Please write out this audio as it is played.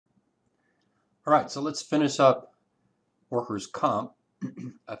All right, so let's finish up workers' comp.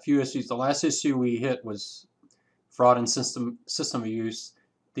 A few issues. The last issue we hit was fraud and system abuse.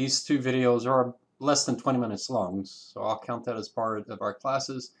 These two videos are less than 20 minutes long, so I'll count that as part of our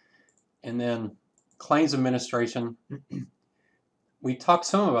classes. And then claims administration. We talked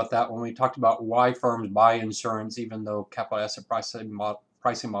some about that when we talked about why firms buy insurance, even though capital asset pricing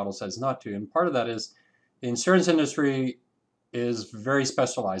model says not to. And part of that is the insurance industry is very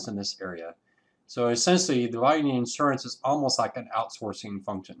specialized in this area. So essentially, the buying insurance is almost like an outsourcing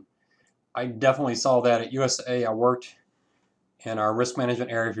function. I definitely saw that at USAA. I worked in our risk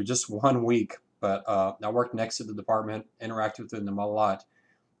management area for just 1 week, but I worked next to the department, interacted with them a lot,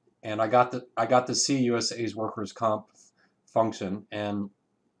 and I got to see USAA's workers' comp function. And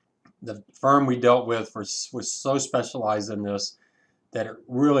the firm we dealt with was so specialized in this that it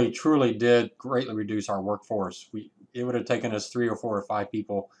really truly did greatly reduce our workforce. It would have taken us 3 or 4 or 5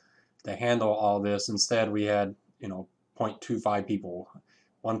 people to handle all this. Instead, we had 0.25 people.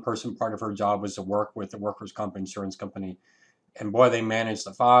 One person, part of her job was to work with the workers' comp insurance company, and boy, they managed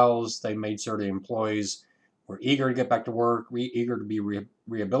the files. They made sure the employees were eager to get back to work, eager to be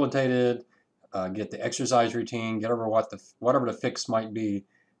rehabilitated, get the exercise routine, get over whatever the fix might be,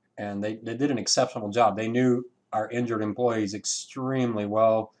 and they did an exceptional job. They knew our injured employees extremely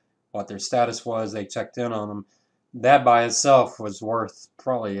well, what their status was. They checked in on them. That by itself was worth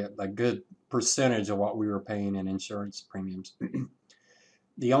probably a good percentage of what we were paying in insurance premiums.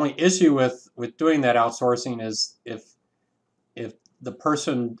 The only issue with doing that outsourcing is if the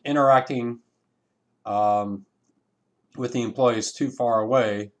person interacting um, with the employee is too far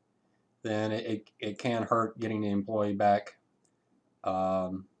away, then it can hurt getting the employee back.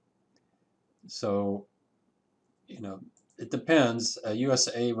 Um, so it depends.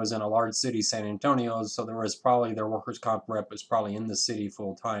 USA was in a large city, San Antonio, so their workers' comp rep was probably in the city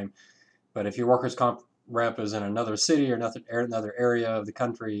full time. But if your workers' comp rep is in another city or another area of the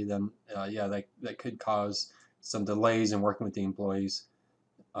country, then yeah, that could cause some delays in working with the employees.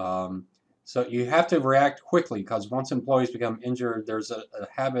 Um, so you have to react quickly because once employees become injured, there's a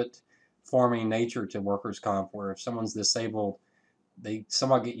habit forming nature to workers' comp where if someone's disabled, they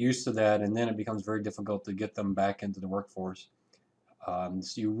somewhat get used to that, and then it becomes very difficult to get them back into the workforce. So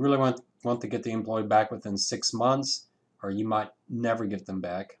you really want to get the employee back within 6 months, or you might never get them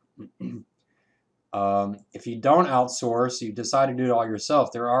back. If you don't outsource, you decide to do it all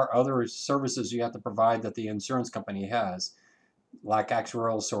yourself, there are other services you have to provide that the insurance company has, like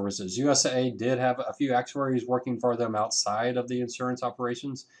actuarial services. USA did have a few actuaries working for them outside of the insurance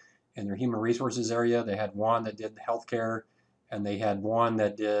operations in their human resources area. They had one that did healthcare, and they had one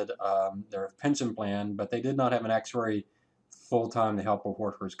that did their pension plan, but they did not have an actuary full time to help with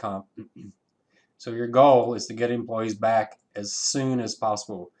workers' comp. So your goal is to get employees back as soon as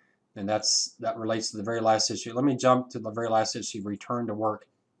possible. And that relates to the very last issue. Let me jump to the very last issue, return to work.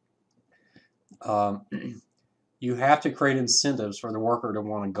 Um, you have to create incentives for the worker to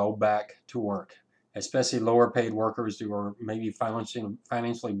want to go back to work, especially lower paid workers who are maybe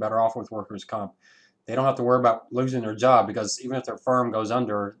financially better off with workers' comp. They don't have to worry about losing their job because even if their firm goes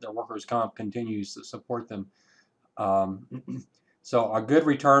under, their workers' comp continues to support them. Um, so a good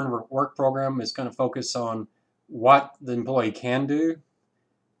return work program is going to focus on what the employee can do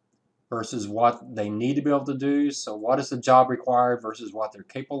versus what they need to be able to do. So what is the job required versus what they're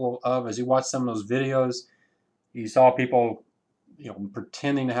capable of. As you watch some of those videos, you saw people,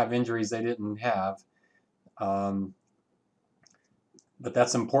 pretending to have injuries they didn't have. Um, but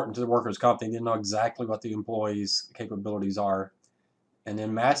that's important to the workers' comp. They need to know exactly what the employee's capabilities are, and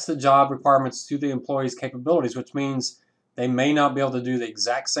then match the job requirements to the employee's capabilities, which means they may not be able to do the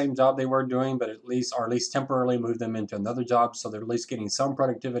exact same job they were doing, but at least temporarily move them into another job so they're at least getting some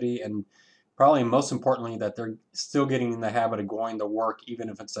productivity, and probably most importantly that they're still getting in the habit of going to work even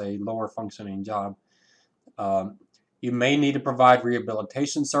if it's a lower functioning job. Um, you may need to provide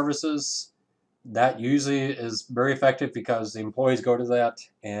rehabilitation services. That usually is very effective because the employees go to that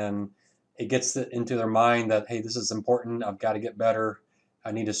and it gets into their mind that, hey, this is important. I've got to get better.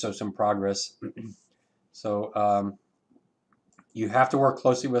 I need to show some progress. So you have to work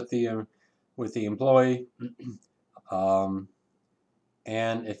closely with the employee. Um,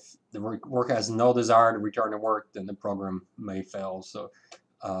 and if the worker has no desire to return to work, then the program may fail. So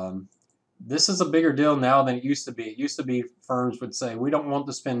this is a bigger deal now than it used to be. It used to be firms would say, we don't want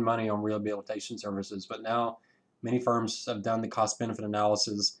to spend money on rehabilitation services, but now many firms have done the cost-benefit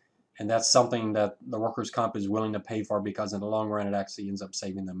analysis, and that's something that the workers' comp is willing to pay for because in the long run it actually ends up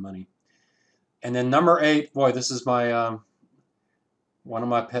saving them money. And then number 8, boy, this is my one of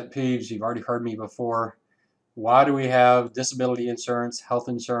my pet peeves. You've already heard me before. Why do we have disability insurance, health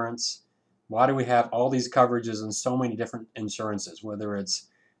insurance, Why do we have all these coverages and so many different insurances? Whether it's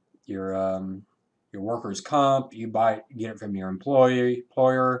your workers' comp, get it from your employer,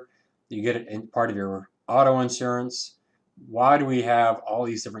 you get it in part of your auto insurance. Why do we have all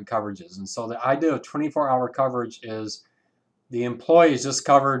these different coverages? And so the idea of 24-hour coverage is the employee is just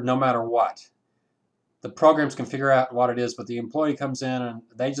covered no matter what. The programs can figure out what it is, but the employee comes in and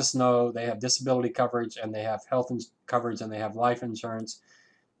they just know they have disability coverage and they have health coverage and they have life insurance,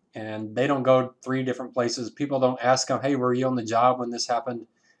 and they don't go 3 different places. People don't ask them, hey, were you on the job when this happened?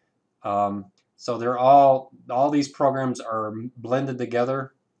 So they're all these programs are blended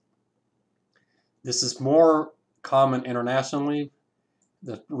together. This is more common internationally.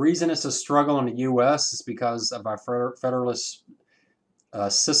 The reason it's a struggle in the U.S. is because of our federalist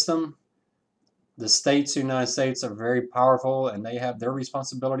system. The states, the United States, are very powerful, and they have their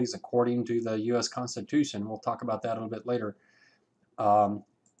responsibilities according to the U.S. Constitution. We'll talk about that a little bit later.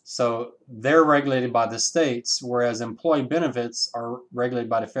 So they're regulated by the states, whereas employee benefits are regulated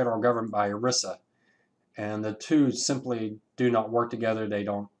by the federal government by ERISA. And the two simply do not work together. They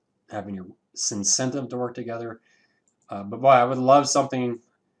don't have any incentive to work together. But boy, I would love something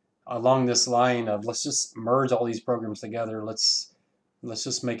along this line of let's just merge all these programs together. Let's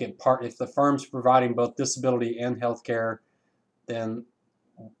just make it part. If the firm's providing both disability and health care, then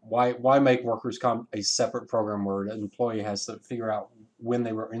why make workers' comp a separate program where an employee has to figure out when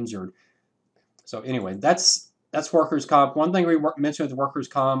they were injured? So anyway, that's workers' comp. One thing we mentioned with workers'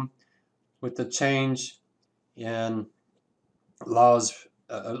 comp, with the change in laws,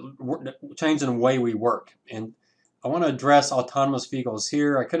 change in the way we work, and I want to address autonomous vehicles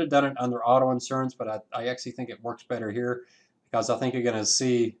here. I could have done it under auto insurance, but I actually think it works better here because I think you're going to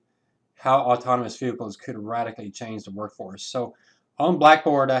see how autonomous vehicles could radically change the workforce. So on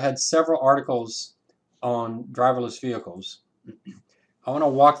Blackboard, I had several articles on driverless vehicles. I want to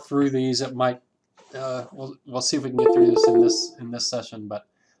walk through these. It might we'll see if we can get through this in this session, but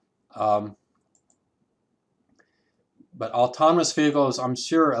autonomous vehicles, I'm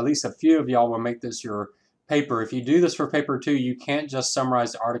sure at least a few of y'all will make this your paper. If you do this for paper 2, you can't just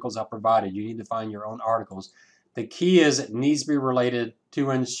summarize the articles I provided. You need to find your own articles. The key is it needs to be related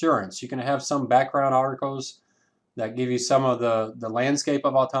to insurance. You can have some background articles that give you some of the landscape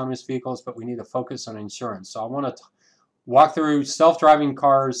of autonomous vehicles, but we need to focus on insurance. So I want to walk through self-driving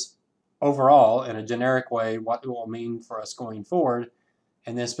cars overall in a generic way, what it will mean for us going forward,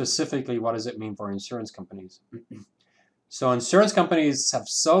 and then specifically what does it mean for insurance companies. So insurance companies have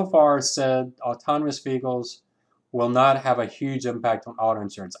so far said autonomous vehicles will not have a huge impact on auto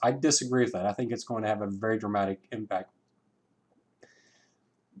insurance. I disagree with that. I think it's going to have a very dramatic impact.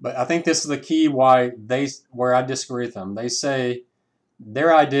 But I think this is the key where I disagree with them. They say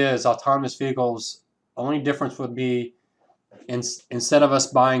their idea is autonomous vehicles, only difference would be instead of us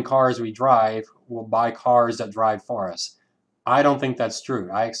buying cars we drive, we'll buy cars that drive for us. I don't think that's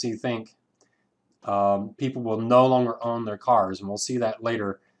true. I actually think people will no longer own their cars, and we'll see that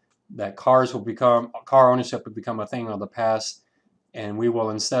later, that car ownership will become a thing of the past, and we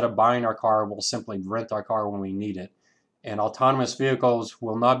will, instead of buying our car, we'll simply rent our car when we need it. And autonomous vehicles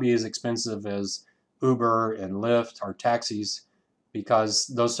will not be as expensive as Uber and Lyft or taxis, because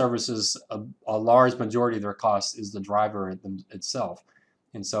those services, a large majority of their cost is the driver itself.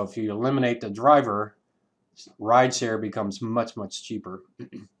 And so if you eliminate the driver, rideshare becomes much, much cheaper.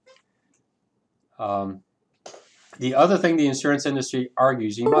 The other thing the insurance industry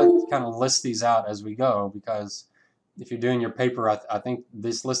argues, you might kind of list these out as we go, because if you're doing your paper, I think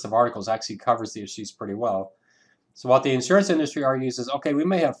this list of articles actually covers the issues pretty well. So what the insurance industry argues is, okay, we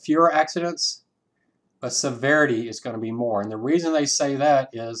may have fewer accidents, but severity is going to be more. And the reason they say that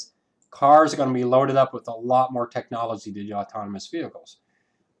is cars are going to be loaded up with a lot more technology to do autonomous vehicles.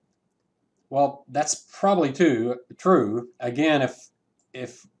 Well, that's probably true. Again,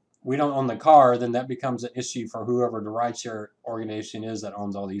 if we don't own the car, then that becomes an issue for whoever the rideshare organization is that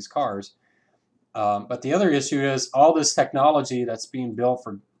owns all these cars. But the other issue is all this technology that's being built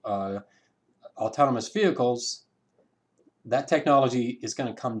for autonomous vehicles, that technology is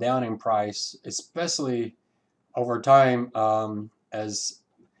going to come down in price, especially over time as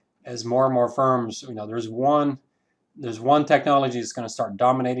more and more firms, there's one technology that's going to start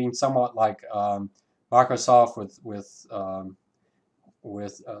dominating, somewhat like Microsoft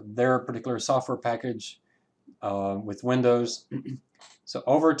with their particular software package with Windows. So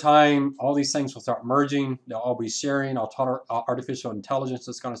over time, all these things will start merging. They'll all be sharing. Artificial intelligence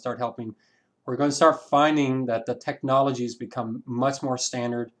is going to start helping. We're going to start finding that the technologies become much more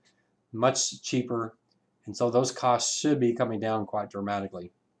standard, much cheaper, and so those costs should be coming down quite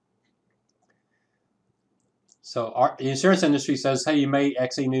dramatically. So the insurance industry says, hey, you may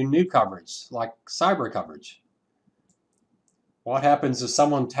actually need new coverage, like cyber coverage. What happens if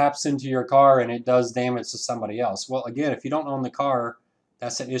someone taps into your car and it does damage to somebody else? Well, again, if you don't own the car,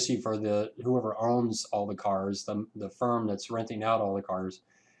 that's an issue for the whoever owns all the cars, the firm that's renting out all the cars.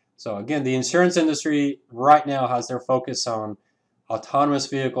 So again, the insurance industry right now has their focus on autonomous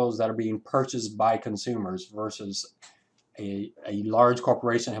vehicles that are being purchased by consumers versus a large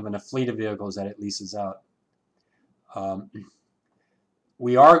corporation having a fleet of vehicles that it leases out.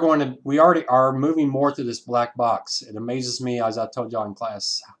 We already are moving more to this black box. It amazes me, as I told y'all in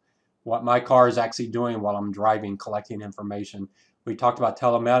class, what my car is actually doing while I'm driving, collecting information. We talked about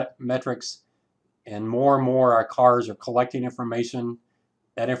telemetrics, and more our cars are collecting information.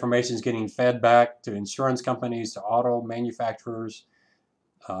 That information is getting fed back to insurance companies, to auto manufacturers,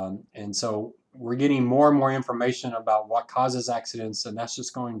 and so we're getting more and more information about what causes accidents, and that's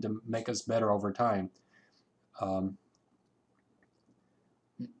just going to make us better over time.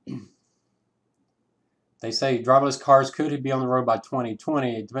 They say driverless cars could be on the road by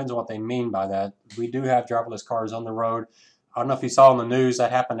 2020. It depends on what they mean by that. We do have driverless cars on the road. I don't know if you saw in the news,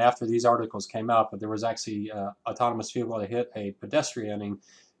 that happened after these articles came out, but there was actually an autonomous vehicle that hit a pedestrian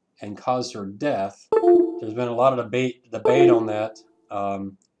and caused her death. There's been a lot of debate on that,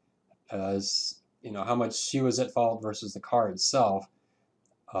 as you know, how much she was at fault versus the car itself.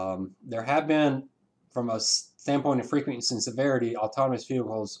 There have been, from a standpoint of frequency and severity, autonomous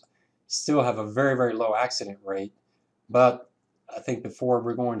vehicles still have a very, very low accident rate. But I think before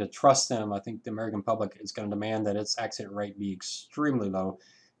we're going to trust them, I think the American public is going to demand that its accident rate be extremely low.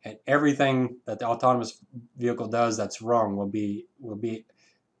 And everything that the autonomous vehicle does that's wrong will be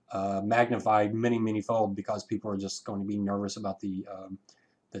magnified many fold, because people are just going to be nervous about the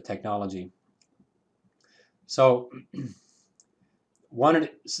technology. So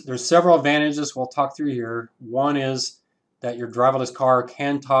there's several advantages we'll talk through here. One is that your driverless car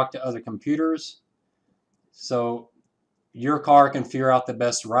can talk to other computers. So your car can figure out the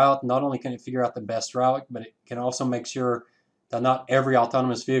best route. Not only can it figure out the best route, but it can also make sure that not every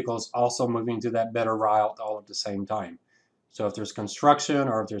autonomous vehicle is also moving to that better route all at the same time. So if there's construction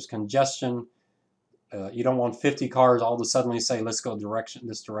or if there's congestion, you don't want 50 cars all of a sudden say, let's go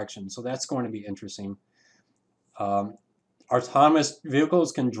this direction. So that's going to be interesting. Autonomous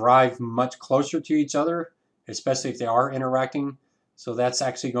vehicles can drive much closer to each other, especially if they are interacting. So that's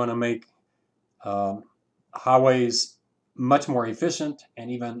actually going to make highways much more efficient, and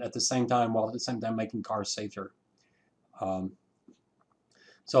even at the same time, making cars safer.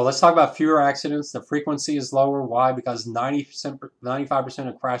 So let's talk about fewer accidents. The frequency is lower. Why? Because 95%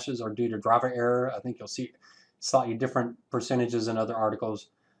 of crashes are due to driver error. I think you'll see slightly different percentages in other articles.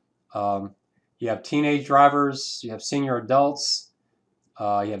 You have teenage drivers, you have senior adults, you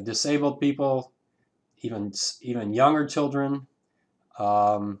have disabled people, even younger children.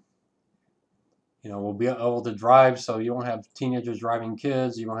 Will be able to drive, so you won't have teenagers driving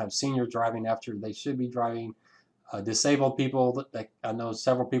kids. You won't have seniors driving after they should be driving. Disabled people, I know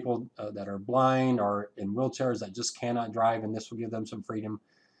several people that are blind or in wheelchairs that just cannot drive, and this will give them some freedom.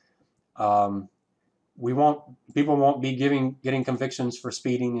 People won't be getting convictions for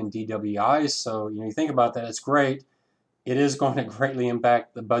speeding and DWIs. So you think about that, it's great. It is going to greatly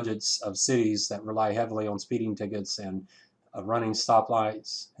impact the budgets of cities that rely heavily on speeding tickets and running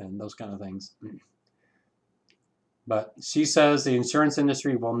stoplights and those kind of things. But she says the insurance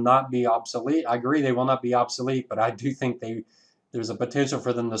industry will not be obsolete. I agree they will not be obsolete, but I do think there's a potential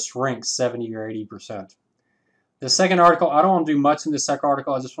for them to shrink 70 or 80%. The second article, I don't want to do much in the second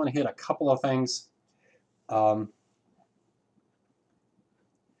article. I just want to hit a couple of things. So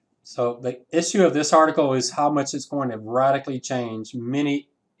the issue of this article is how much it's going to radically change many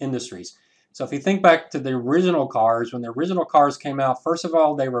industries. So if you think back to the original cars, when the original cars came out, first of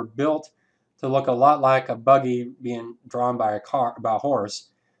all, they were built to look a lot like a buggy being drawn by a horse.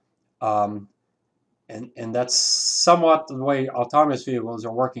 And that's somewhat the way autonomous vehicles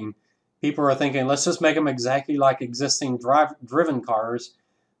are working. People are thinking, let's just make them exactly like existing driven cars.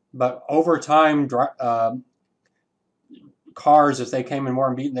 But over time, cars, if they came in more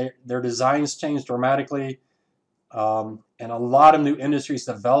and beaten, their designs changed dramatically. And a lot of new industries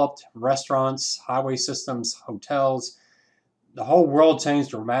developed: restaurants, highway systems, hotels. The whole world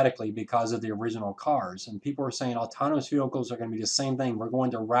changed dramatically because of the original cars. And people are saying autonomous vehicles are going to be the same thing. We're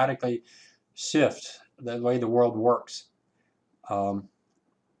going to radically shift the way the world works.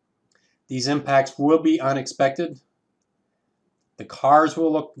 These impacts will be unexpected. The cars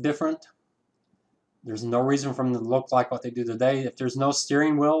will look different. There's no reason for them to look like what they do today. If there's no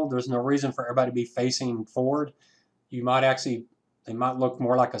steering wheel, there's no reason for everybody to be facing forward. You might actually They might look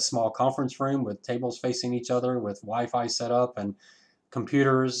more like a small conference room with tables facing each other, with Wi-Fi set up and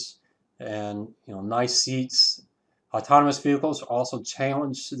computers and nice seats. Autonomous vehicles are also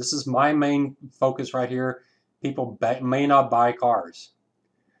challenged. This is my main focus right here. People may not buy cars.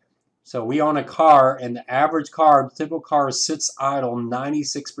 So we own a car, and the average car, the typical car, sits idle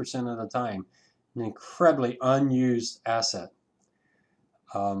 96% of the time. An incredibly unused asset.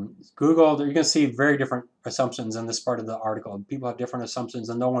 Google, you're going to see very different assumptions in this part of the article. People have different assumptions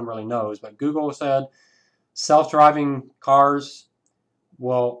and no one really knows. But Google said self-driving cars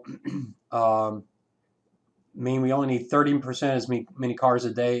will mean we only need 30% as many cars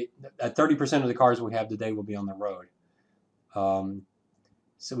a day. 30% of the cars we have today will be on the road.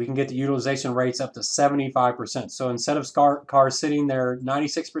 So we can get the utilization rates up to 75%. So instead of cars sitting there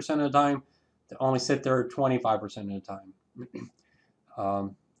 96% of the time, they only sit there 25% of the time.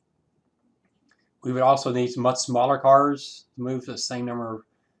 We would also need much smaller cars to move the same number of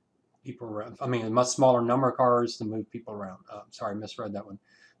people around. I mean, a much smaller number of cars to move people around. Sorry, I misread that one.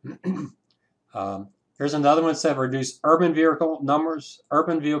 Here's another one that said reduce urban vehicle numbers by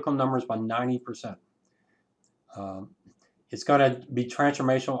 90%. It's going to be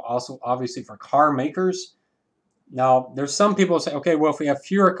transformational also, obviously, for car makers. Now, there's some people who say, okay, well, if we have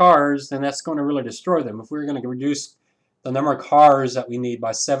fewer cars, then that's going to really destroy them. If we're going to reduce the number of cars that we need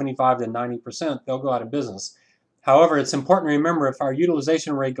by 75 to 90%, they'll go out of business. However, it's important to remember if our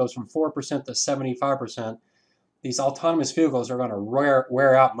utilization rate goes from 4% to 75%, these autonomous vehicles are going to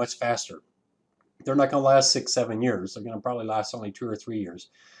wear out much faster. They're not going to last 6-7 years. They're going to probably last only 2 or 3 years.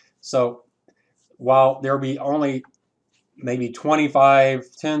 So while there will be only maybe 10 to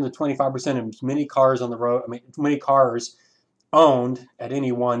 25% of many cars on the road, many cars owned at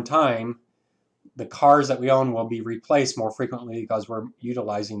any one time, the cars that we own will be replaced more frequently because we're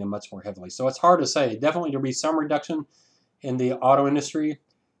utilizing them much more heavily. So it's hard to say. Definitely there'll be some reduction in the auto industry.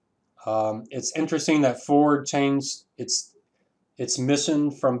 It's interesting that Ford changed its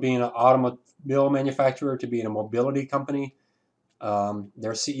mission from being an automobile manufacturer to being a mobility company.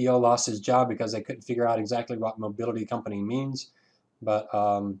 Their CEO lost his job because they couldn't figure out exactly what mobility company means. But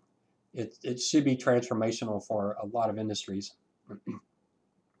it should be transformational for a lot of industries.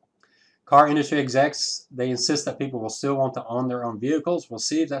 Car industry execs, they insist that people will still want to own their own vehicles. We'll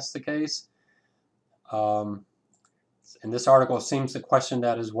see if that's the case. And this article seems to question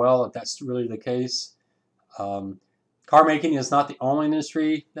that as well, if that's really the case. Car making is not the only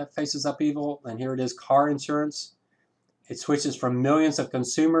industry that faces upheaval, and here it is, car insurance. It switches from millions of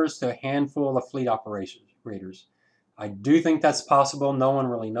consumers to a handful of fleet operators. I do think that's possible. No one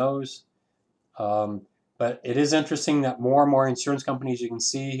really knows. But it is interesting that more and more insurance companies, you can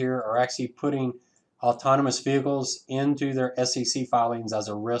see here, are actually putting autonomous vehicles into their SEC filings as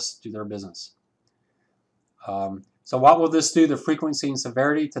a risk to their business. So what will this do to frequency and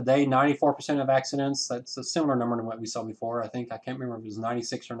severity? Today, 94% of accidents, that's a similar number to what we saw before. I can't remember if it was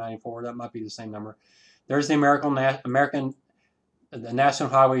 96 or 94. That might be the same number. There's the the National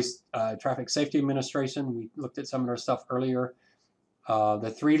Highways Traffic Safety Administration. We looked at some of their stuff earlier.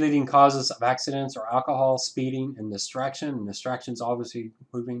 The 3 leading causes of accidents are alcohol, speeding, and distraction. And distraction's obviously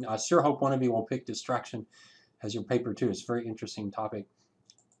moving. I sure hope one of you will pick distraction as your paper too. It's a very interesting topic.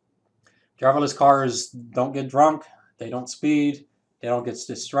 Driverless cars don't get drunk. They don't speed. They don't get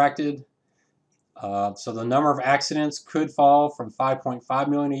distracted. So the number of accidents could fall from 5.5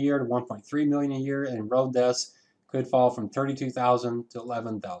 million a year to 1.3 million a year, and road deaths could fall from 32,000 to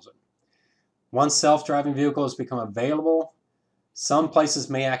 11,000. Once self-driving vehicles become available, some places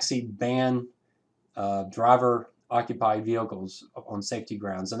may actually ban driver-occupied vehicles on safety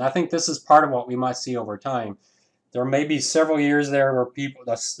grounds. And I think this is part of what we might see over time. There may be several years there where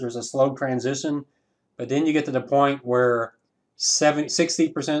there's a slow transition, but then you get to the point where 60%,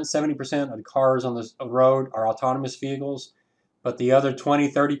 70% of the cars on the road are autonomous vehicles, but the other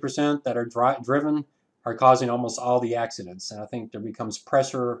 20, 30% that are driven are causing almost all the accidents. And I think there becomes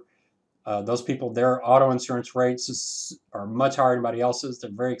pressure. Those people, their auto insurance rates are much higher than anybody else's.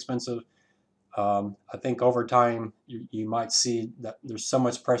 They're very expensive. I think over time you might see that there's so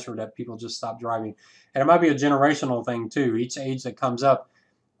much pressure that people just stop driving. And it might be a generational thing too. Each age that comes up,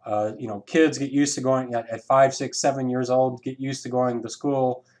 kids get used to going at 5, 6, 7 years old, get used to going to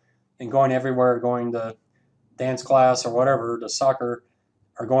school and going everywhere, going to dance class or whatever, to soccer,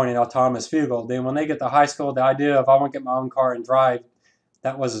 or going in an autonomous vehicle. Then when they get to high school, the idea of I want to get my own car and drive,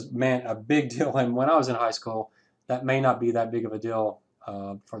 that was, a big deal. And when I was in high school, that may not be that big of a deal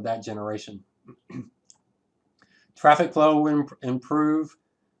for that generation. Traffic flow will improve.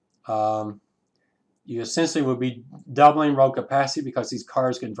 You essentially would be doubling road capacity because these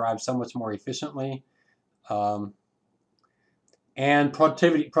cars can drive so much more efficiently. And and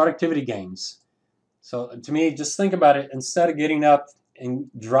productivity gains. So to me, just think about it. Instead of getting up and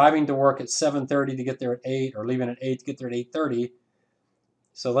driving to work at 7:30 to get there at 8, or leaving at 8 to get there at 8:30.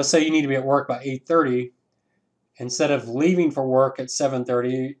 So let's say you need to be at work by 8:30. Instead of leaving for work at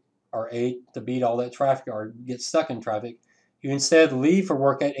 7:30 or 8 to beat all that traffic or get stuck in traffic, you instead leave for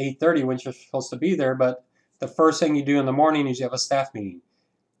work at 8:30 when you're supposed to be there, but the first thing you do in the morning is you have a staff meeting.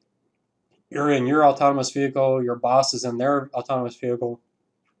 You're in your autonomous vehicle, your boss is in their autonomous vehicle,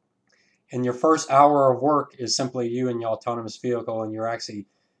 and your first hour of work is simply you and your autonomous vehicle, and you're actually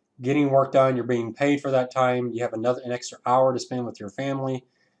getting work done. You're being paid for that time. You have an extra hour to spend with your family.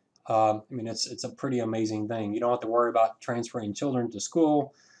 I mean, it's a pretty amazing thing. You don't have to worry about transferring children to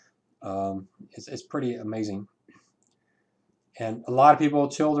school. It's pretty amazing. And a lot of people,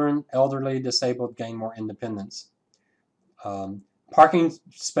 children, elderly, disabled, gain more independence. Parking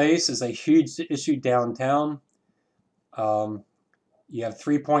space is a huge issue downtown. You have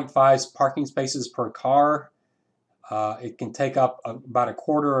 3.5 parking spaces per car. It can take up about a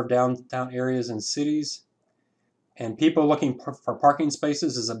quarter of downtown areas in cities. And people looking for parking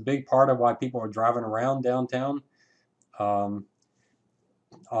spaces is a big part of why people are driving around downtown.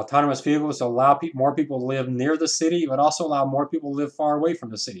 Autonomous vehicles allow more people to live near the city, but also allow more people to live far away from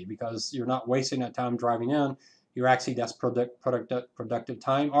the city, because you're not wasting that time driving in. You're actually, that's productive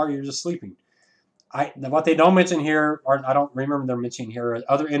time, or you're just sleeping. What they don't mention here, or I don't remember them mentioning here, are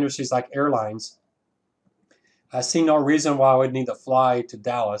other industries like airlines. I see no reason why I would need to fly to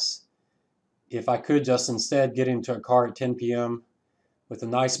Dallas if I could just instead get into a car at 10 p.m. with a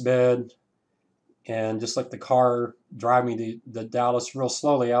nice bed and just let the car drive me to Dallas real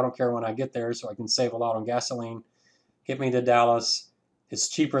slowly. I don't care when I get there, so I can save a lot on gasoline. Get me to Dallas. It's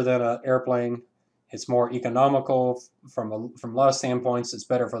cheaper than an airplane. It's more economical from a lot of standpoints. It's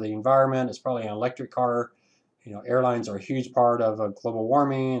better for the environment. It's probably an electric car. You know, airlines are a huge part of global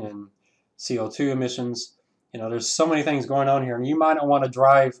warming and CO2 emissions. You know, there's so many things going on here, and you might not want to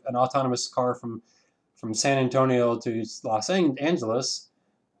drive an autonomous car from San Antonio to Los Angeles,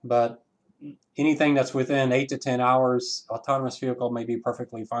 but anything that's within 8 to 10 hours, autonomous vehicle may be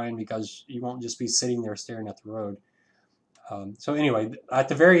perfectly fine, because you won't just be sitting there staring at the road. So anyway, at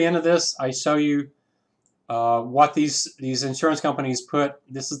the very end of this, I show you what these insurance companies put.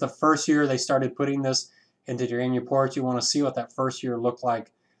 This is the first year they started putting this into their annual reports. You want to see what that first year looked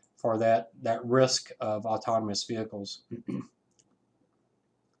like for that risk of autonomous vehicles.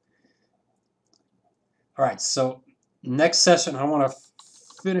 All right, so next session, I want to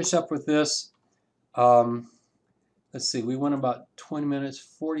finish up with this. Let's see, we went about 20 minutes,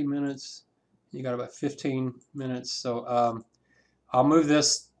 40 minutes. You got about 15 minutes. So I'll move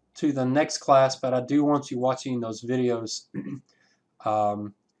this to the next class, but I do want you watching those videos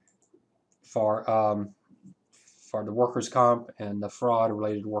for the workers' comp and the fraud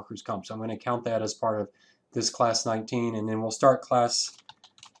related to workers' comp. So I'm going to count that as part of this class 19, and then we'll start class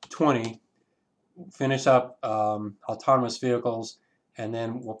 20, finish up autonomous vehicles, and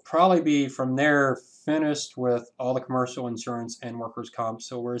then we'll probably be from there finished with all the commercial insurance and workers' comp.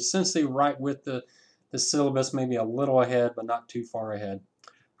 So we're essentially right with the syllabus, maybe a little ahead, but not too far ahead.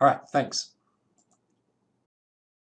 All right, thanks.